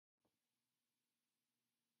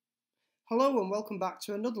Hello and welcome back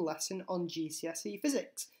to another lesson on GCSE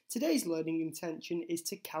Physics. Today's learning intention is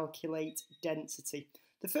to calculate density.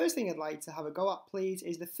 The first thing I'd like to have a go at, please,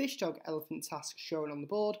 is the fish, dog, elephant task shown on the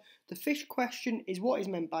board. The fish question is what is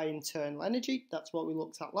meant by internal energy. That's what we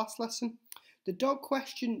looked at last lesson. The dog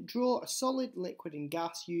question, draw a solid, liquid and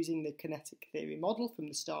gas using the kinetic theory model from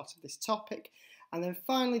the start of this topic. And then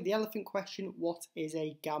finally, the elephant question, what is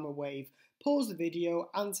a gamma wave? Pause the video,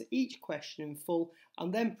 answer each question in full,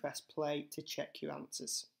 and then press play to check your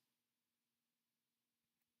answers.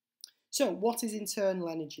 So, what is internal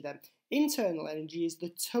energy then? Internal energy is the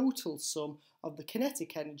total sum of the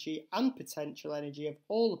kinetic energy and potential energy of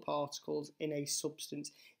all the particles in a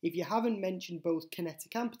substance. If you haven't mentioned both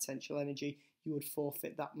kinetic and potential energy, you would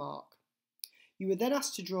forfeit that mark. You were then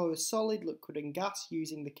asked to draw a solid, liquid and gas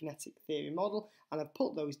using the kinetic theory model, and I've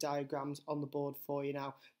put those diagrams on the board for you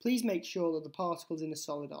now. Please make sure that the particles in a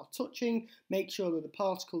solid are touching, make sure that the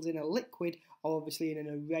particles in a liquid are obviously in an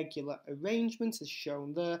irregular arrangement as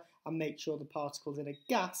shown there, and make sure the particles in a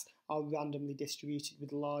gas are randomly distributed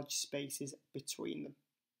with large spaces between them.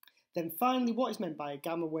 Then finally, what is meant by a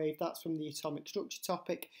gamma wave? That's from the atomic structure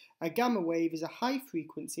topic. A gamma wave is a high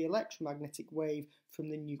frequency electromagnetic wave from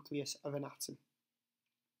the nucleus of an atom.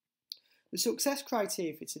 The success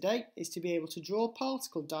criteria for today is to be able to draw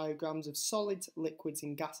particle diagrams of solids, liquids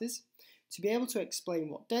and gases, to be able to explain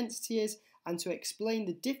what density is, and to explain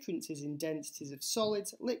the differences in densities of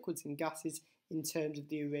solids, liquids and gases in terms of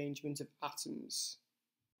the arrangement of atoms.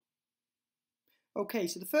 Okay,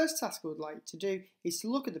 so the first task I would like to do is to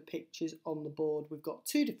look at the pictures on the board. We've got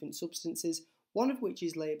two different substances, one of which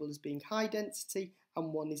is labelled as being high density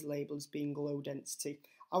and one is labelled as being low density.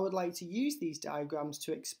 I would like to use these diagrams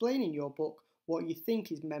to explain in your book what you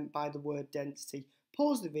think is meant by the word density.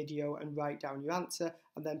 Pause the video and write down your answer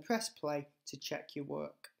and then press play to check your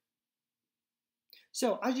work.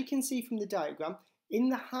 So as you can see from the diagram, in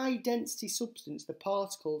the high density substance the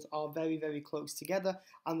particles are very close together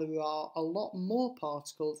and there are a lot more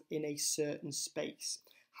particles in a certain space.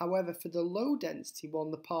 However, for the low density one,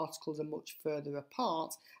 the particles are much further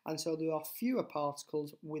apart and so there are fewer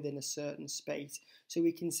particles within a certain space. So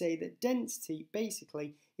we can say that density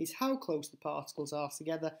basically is how close the particles are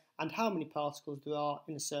together and how many particles there are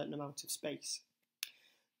in a certain amount of space.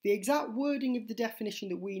 The exact wording of the definition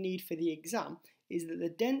that we need for the exam is that the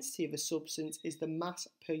density of a substance is the mass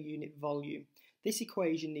per unit volume. This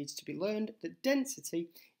equation needs to be learned that density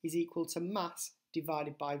is equal to mass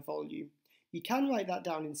divided by volume. You can write that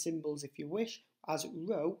down in symbols if you wish, as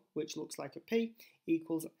rho, which looks like a P,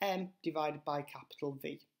 equals m divided by capital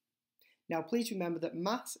V. Now please remember that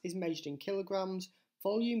mass is measured in kilograms,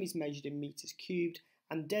 volume is measured in meters cubed,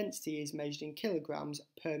 and density is measured in kilograms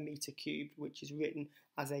per meter cubed, which is written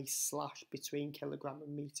as a slash between kilogram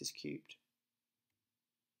and meters cubed.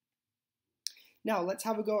 Now let's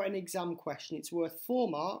have a go at an exam question. It's worth 4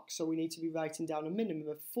 marks, so we need to be writing down a minimum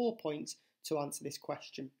of 4 points to answer this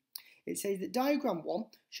question. It says that diagram 1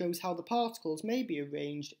 shows how the particles may be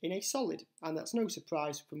arranged in a solid, and that's no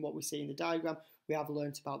surprise from what we see in the diagram. We have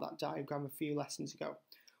learnt about that diagram a few lessons ago.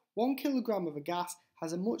 1 kilogram of a gas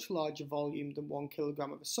has a much larger volume than 1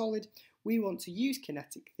 kilogram of a solid. We want to use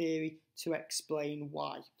kinetic theory to explain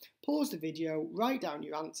why. Pause the video, write down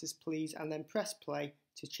your answers please, and then press play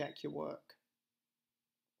to check your work.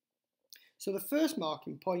 So the first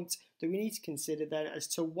marking point that we need to consider then as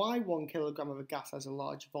to why 1 kilogram of a gas has a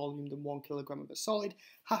larger volume than 1 kilogram of a solid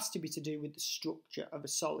has to be to do with the structure of a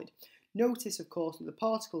solid. Notice of course that the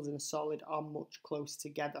particles in a solid are much closer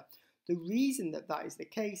together. The reason that that is the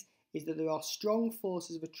case is that there are strong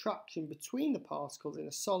forces of attraction between the particles in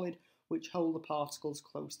a solid which hold the particles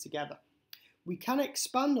close together. We can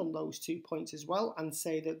expand on those 2 points as well and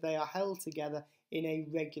say that they are held together in a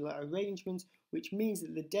regular arrangement, which means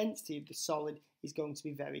that the density of the solid is going to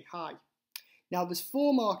be very high. Now there's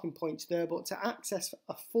 4 marking points there, but to access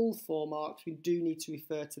a full 4 marks we do need to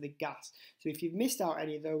refer to the gas. So if you've missed out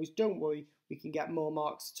any of those, don't worry, we can get more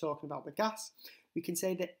marks talking about the gas. We can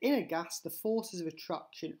say that in a gas the forces of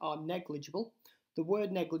attraction are negligible. The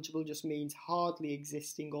word negligible just means hardly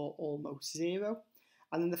existing or almost zero.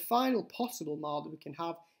 And then the final possible mark that we can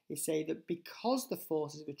have is say that because the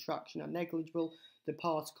forces of attraction are negligible, the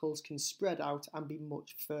particles can spread out and be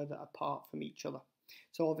much further apart from each other.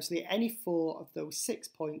 So obviously any 4 of those 6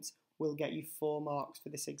 points will get you 4 marks for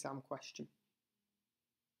this exam question.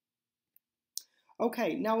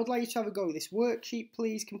 Okay, now I'd like you to have a go with this worksheet,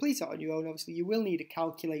 please. Complete it on your own. Obviously, you will need a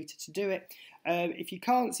calculator to do it. If you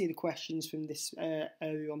can't see the questions from this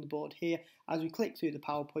area on the board here, as we click through the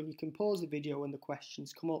PowerPoint, you can pause the video when the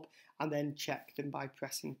questions come up and then check them by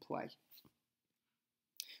pressing play.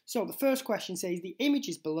 So the first question says the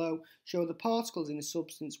images below show the particles in a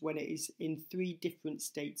substance when it is in 3 different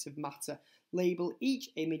states of matter. Label each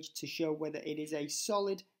image to show whether it is a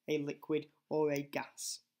solid, a liquid or a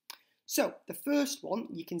gas. So the first one,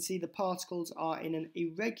 you can see the particles are in an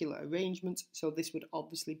irregular arrangement, so this would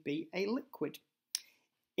obviously be a liquid.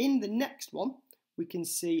 In the next one, we can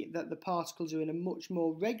see that the particles are in a much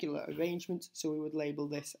more regular arrangement, so we would label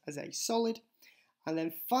this as a solid. And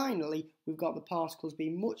then finally, we've got the particles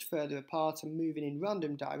being much further apart and moving in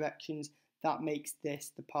random directions. That makes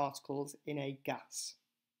this the particles in a gas.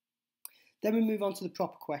 Then we move on to the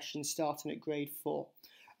proper questions starting at grade 4.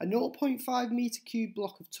 A 0.5 metre cube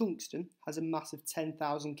block of tungsten has a mass of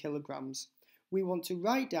 10,000 kilograms. We want to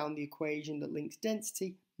write down the equation that links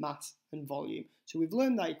density, mass and volume. So we've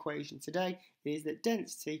learned that equation today. It is that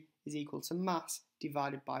density is equal to mass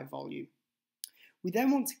divided by volume. We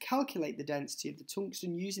then want to calculate the density of the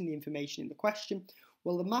tungsten using the information in the question.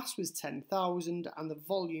 Well, the mass was 10,000 and the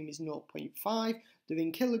volume is 0.5. They're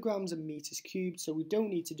in kilograms and metres cubed, so we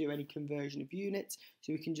don't need to do any conversion of units.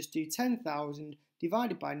 So we can just do 10,000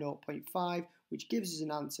 divided by 0.5, which gives us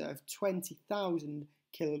an answer of 20,000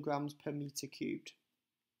 kilograms per metre cubed.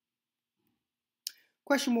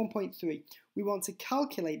 Question 1.3. We want to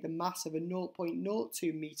calculate the mass of a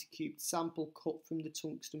 0.02 metre cubed sample cut from the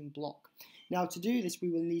tungsten block. Now to do this, we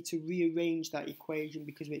will need to rearrange that equation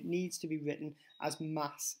because it needs to be written as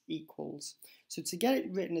mass equals. So to get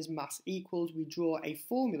it written as mass equals, we draw a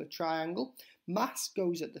formula triangle. Mass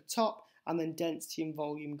goes at the top and then density and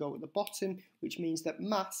volume go at the bottom, which means that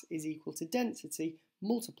mass is equal to density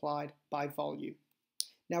multiplied by volume.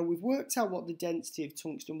 Now we've worked out what the density of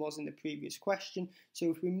tungsten was in the previous question,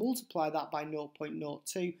 so if we multiply that by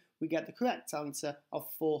 0.02, we get the correct answer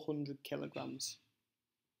of 400 kilograms.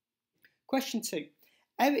 Question 2.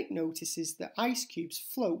 Eric notices that ice cubes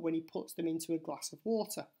float when he puts them into a glass of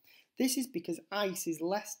water. This is because ice is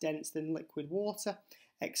less dense than liquid water.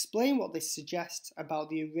 Explain what this suggests about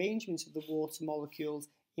the arrangement of the water molecules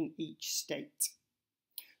in each state.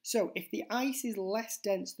 So if the ice is less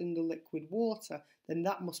dense than the liquid water, then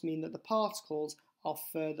that must mean that the particles are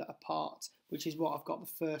further apart, which is what I've got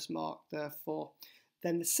the first mark there for.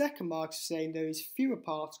 Then the second mark is saying there is fewer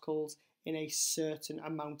particles in a certain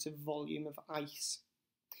amount of volume of ice.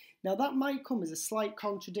 Now that might come as a slight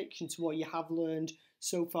contradiction to what you have learned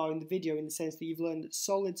so far in the video, in the sense that you've learned that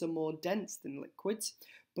solids are more dense than liquids,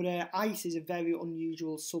 but ice is a very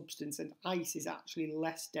unusual substance and ice is actually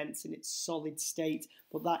less dense in its solid state,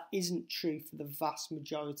 but that isn't true for the vast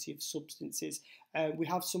majority of substances. We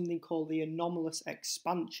have something called the anomalous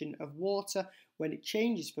expansion of water when it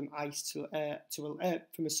changes from ice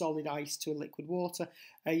from a solid ice to a liquid water.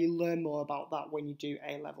 You'll learn more about that when you do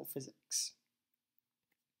A-level physics.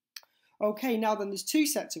 Okay, now then there's 2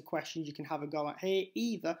 sets of questions you can have a go at here,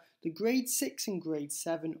 either the grade 6 and grade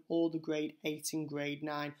 7 or the grade 8 and grade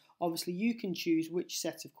 9. Obviously you can choose which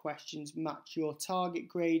set of questions match your target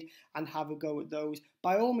grade and have a go at those.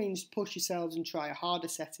 By all means push yourselves and try a harder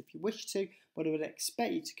set if you wish to, but I would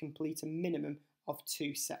expect you to complete a minimum of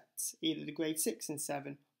 2 sets, either the grade 6 and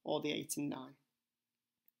 7 or the 8 and 9.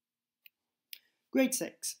 Grade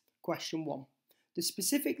 6, question 1. The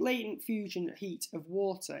specific latent fusion heat of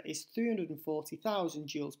water is 340,000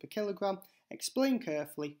 joules per kilogram. Explain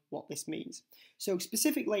carefully what this means. So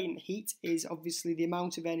specific latent heat is obviously the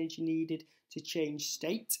amount of energy needed to change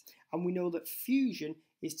state, and we know that fusion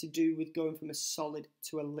is to do with going from a solid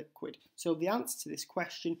to a liquid. So the answer to this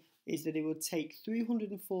question is that it would take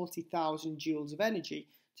 340,000 joules of energy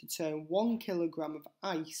to turn 1 kilogram of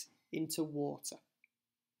ice into water.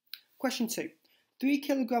 Question 2. 3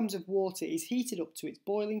 kilograms of water is heated up to its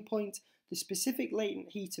boiling point. The specific latent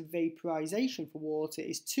heat of vaporization for water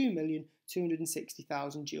is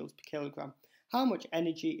 2,260,000 joules per kilogram. How much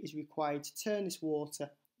energy is required to turn this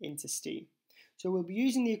water into steam? So we'll be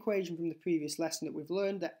using the equation from the previous lesson that we've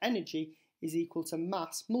learned, that energy is equal to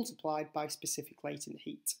mass multiplied by specific latent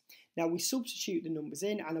heat. Now we substitute the numbers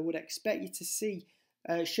in, and I would expect you to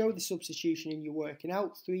show the substitution in your working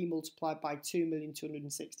out. 3 multiplied by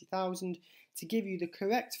 2,260,000 to give you the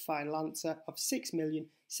correct final answer of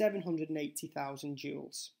 6,780,000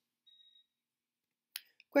 joules.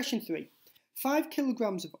 Question 3. 5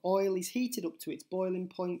 kilograms of oil is heated up to its boiling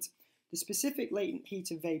point. The specific latent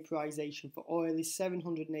heat of vaporization for oil is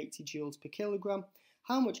 780 joules per kilogram.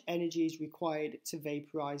 How much energy is required to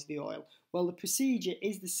vaporize the oil? Well, the procedure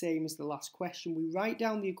is the same as the last question. We write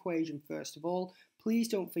down the equation first of all. Please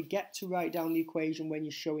don't forget to write down the equation when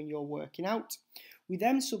you're showing your working out. We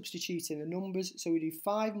then substitute in the numbers, so we do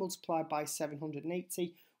 5 multiplied by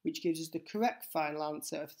 780, which gives us the correct final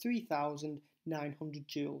answer of 3,900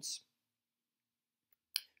 joules.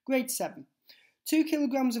 Grade 7. 2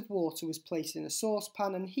 kilograms of water was placed in a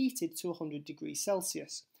saucepan and heated to 100 degrees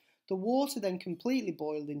Celsius. The water then completely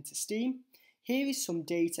boiled into steam. Here is some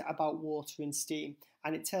data about water and steam,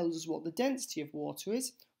 and it tells us what the density of water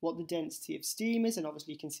is, what the density of steam is, and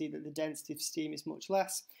obviously you can see that the density of steam is much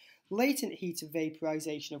less. Latent heat of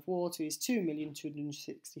vaporization of water is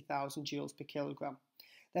 2,260,000 joules per kilogram.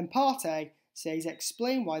 Then part A says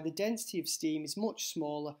explain why the density of steam is much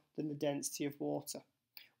smaller than the density of water.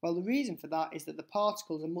 Well, the reason for that is that the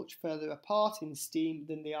particles are much further apart in steam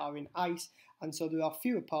than they are in ice, and so there are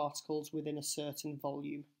fewer particles within a certain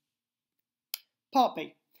volume. Part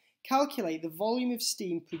B. Calculate the volume of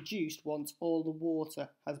steam produced once all the water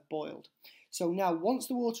has boiled. So now, once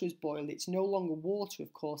the water has boiled, it's no longer water,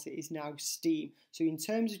 of course, it is now steam. So in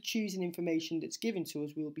terms of choosing information that's given to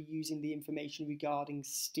us, we'll be using the information regarding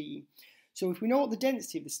steam. So if we know what the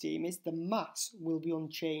density of the steam is, the mass will be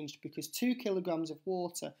unchanged because 2 kilograms of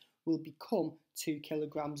water will become 2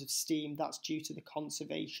 kilograms of steam. That's due to the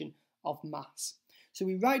conservation of mass. So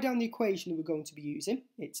we write down the equation that we're going to be using.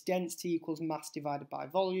 It's density equals mass divided by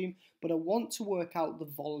volume, but I want to work out the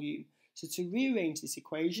volume. So to rearrange this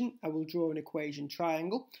equation, I will draw an equation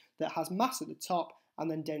triangle that has mass at the top and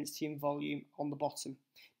then density and volume on the bottom.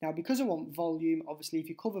 Now, because I want volume, obviously if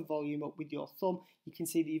you cover volume up with your thumb, you can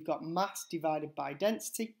see that you've got mass divided by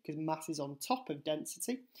density, because mass is on top of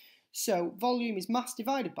density. So volume is mass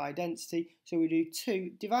divided by density, so we do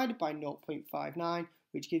 2 divided by 0.59,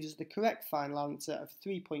 which gives us the correct final answer of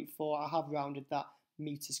 3.4, I have rounded that,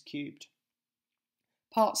 metres cubed.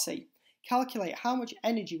 Part C. Calculate how much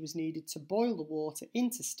energy was needed to boil the water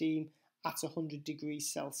into steam at 100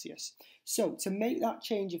 degrees Celsius. So to make that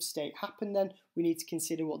change of state happen then, we need to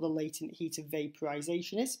consider what the latent heat of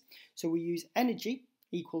vaporization is. So we use energy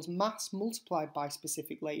equals mass multiplied by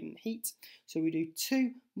specific latent heat. So we do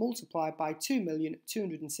 2 multiplied by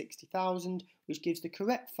 2,260,000, which gives the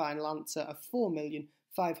correct final answer of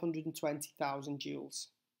 4,520,000 joules.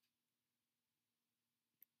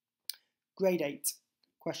 Grade 8.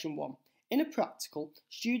 Question 1. In a practical,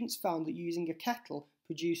 students found that using an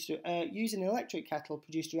electric kettle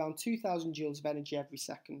produced around 2,000 joules of energy every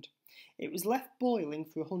second. It was left boiling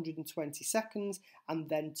for 120 seconds and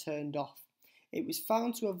then turned off. It was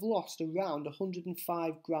found to have lost around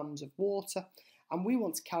 105 grams of water, and we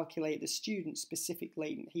want to calculate the student's specific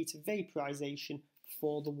latent heat of vaporization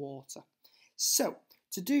for the water. So,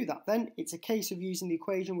 to do that then, it's a case of using the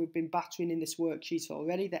equation we've been battering in this worksheet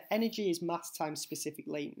already, that energy is mass times specific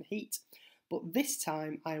latent heat, but this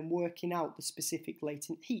time I am working out the specific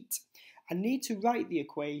latent heat. I need to write the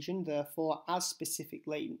equation, therefore, as specific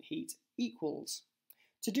latent heat equals.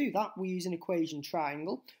 To do that, we use an equation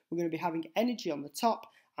triangle. We're going to be having energy on the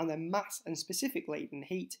top, and then mass and specific latent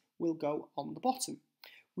heat will go on the bottom.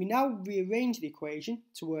 We now rearrange the equation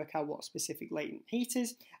to work out what specific latent heat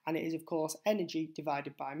is, and it is of course energy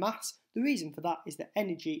divided by mass. The reason for that is that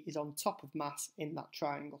energy is on top of mass in that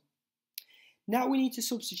triangle. Now we need to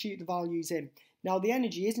substitute the values in. Now the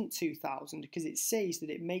energy isn't 2,000 because it says that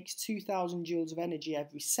it makes 2,000 joules of energy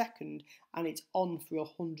every second and it's on for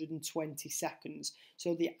 120 seconds.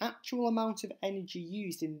 So the actual amount of energy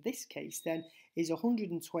used in this case then is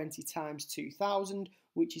 120 times 2,000,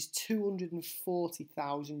 which is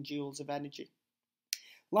 240,000 joules of energy.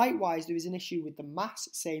 Likewise, there is an issue with the mass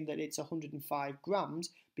saying that it's 105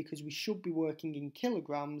 grams because we should be working in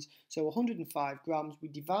kilograms. So 105 grams we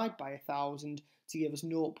divide by 1,000 to give us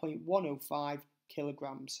 0.105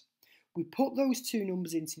 kilograms. We put those two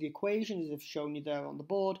numbers into the equation as I've shown you there on the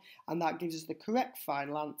board, and that gives us the correct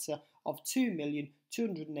final answer of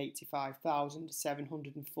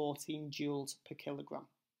 2,285,714 joules per kilogram.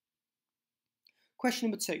 Question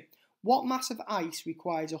number 2. What mass of ice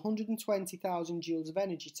requires 120,000 joules of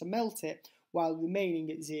energy to melt it while remaining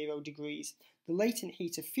at 0 degrees? The latent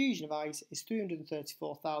heat of fusion of ice is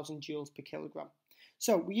 334,000 joules per kilogram.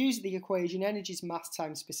 So we use the equation energy is mass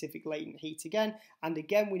times specific latent heat again, and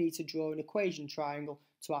again we need to draw an equation triangle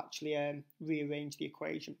to actually rearrange the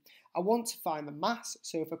equation. I want to find the mass,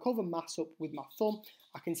 so if I cover mass up with my thumb,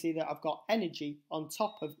 I can see that I've got energy on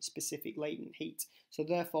top of specific latent heat. So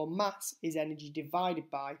therefore mass is energy divided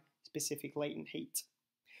by specific latent heat.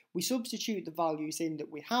 We substitute the values in that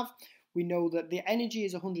we have. We know that the energy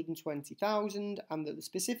is 120,000 and that the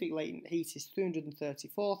specific latent heat is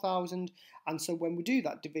 334,000, and so when we do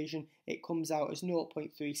that division it comes out as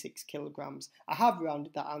 0.36 kilograms. I have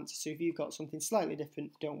rounded that answer, so if you've got something slightly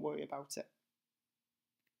different, don't worry about it.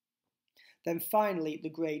 Then finally the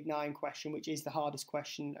grade 9 question, which is the hardest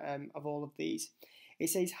question of all of these. It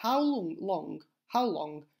says how long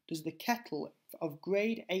does the kettle of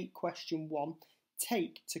grade 8 question 1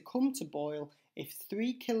 take to come to boil if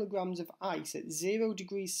 3 kilograms of ice at 0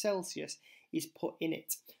 degrees Celsius is put in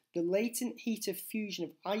it. The latent heat of fusion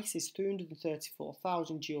of ice is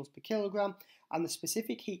 334,000 joules per kilogram, and the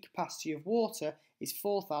specific heat capacity of water is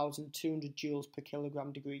 4,200 joules per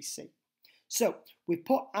kilogram degrees C. So we've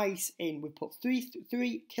put ice in, we've put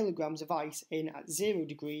 3 kilograms of ice in at 0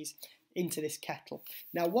 degrees into this kettle.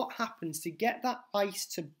 Now what happens to get that ice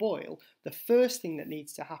to boil? The first thing that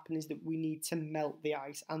needs to happen is that we need to melt the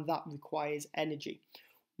ice, and that requires energy.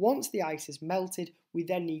 Once the ice is melted, we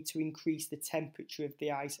then need to increase the temperature of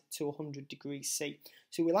the ice to 100 degrees C.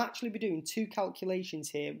 So we'll actually be doing two calculations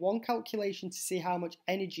here. One calculation to see how much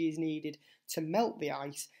energy is needed to melt the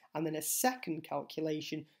ice, and then a second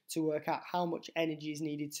calculation to work out how much energy is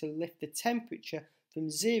needed to lift the temperature from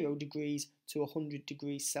 0 degrees to 100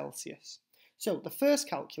 degrees Celsius. So the first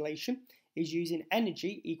calculation is using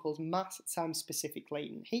energy equals mass times specific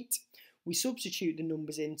latent heat. We substitute the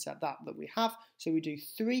numbers into that we have, so we do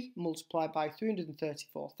 3 multiplied by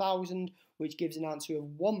 334,000, which gives an answer of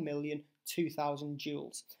 1,002,000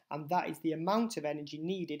 joules, and that is the amount of energy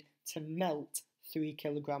needed to melt 3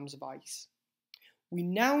 kilograms of ice. We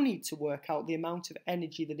now need to work out the amount of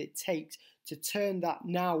energy that it takes to turn that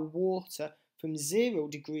now water from 0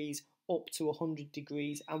 degrees up to 100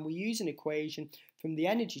 degrees, and we use an equation from the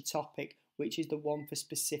energy topic, which is the one for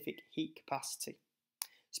specific heat capacity.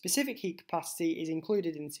 Specific heat capacity is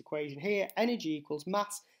included in this equation here. Energy equals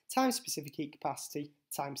mass times specific heat capacity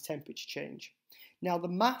times temperature change. Now the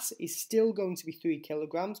mass is still going to be 3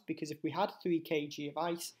 kilograms, because if we had 3 kg of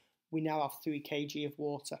ice, we now have 3 kg of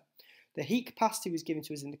water. The heat capacity was given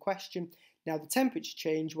to us in the question. Now the temperature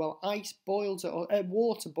change, well, water boils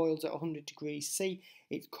at 100 degrees C.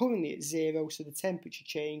 It's currently at 0, so the temperature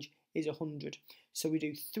change is 100. So we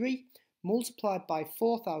do 3 multiplied by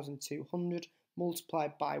 4,200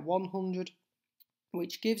 multiplied by 100,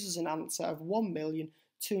 which gives us an answer of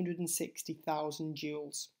 1,260,000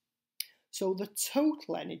 joules. So the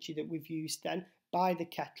total energy that we've used then by the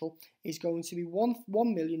kettle is going to be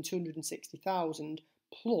 1,260,000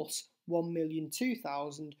 plus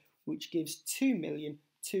 1,002,000, which gives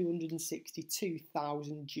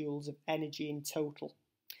 2,262,000 joules of energy in total.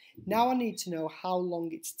 Now I need to know how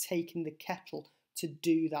long it's taken the kettle to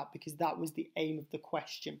do that, because that was the aim of the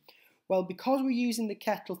question. Well, because we're using the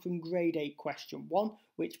kettle from grade 8 question 1,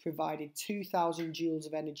 which provided 2,000 joules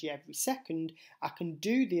of energy every second, I can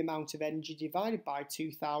do the amount of energy divided by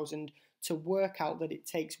 2,000 to work out that it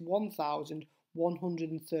takes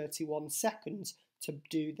 1,131 seconds to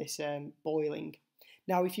do this boiling.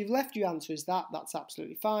 Now, if you've left your answer as that's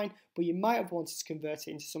absolutely fine, but you might have wanted to convert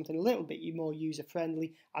it into something a little bit more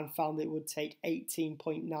user-friendly and found that it would take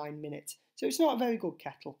 18.9 minutes. So it's not a very good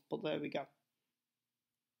kettle, but there we go.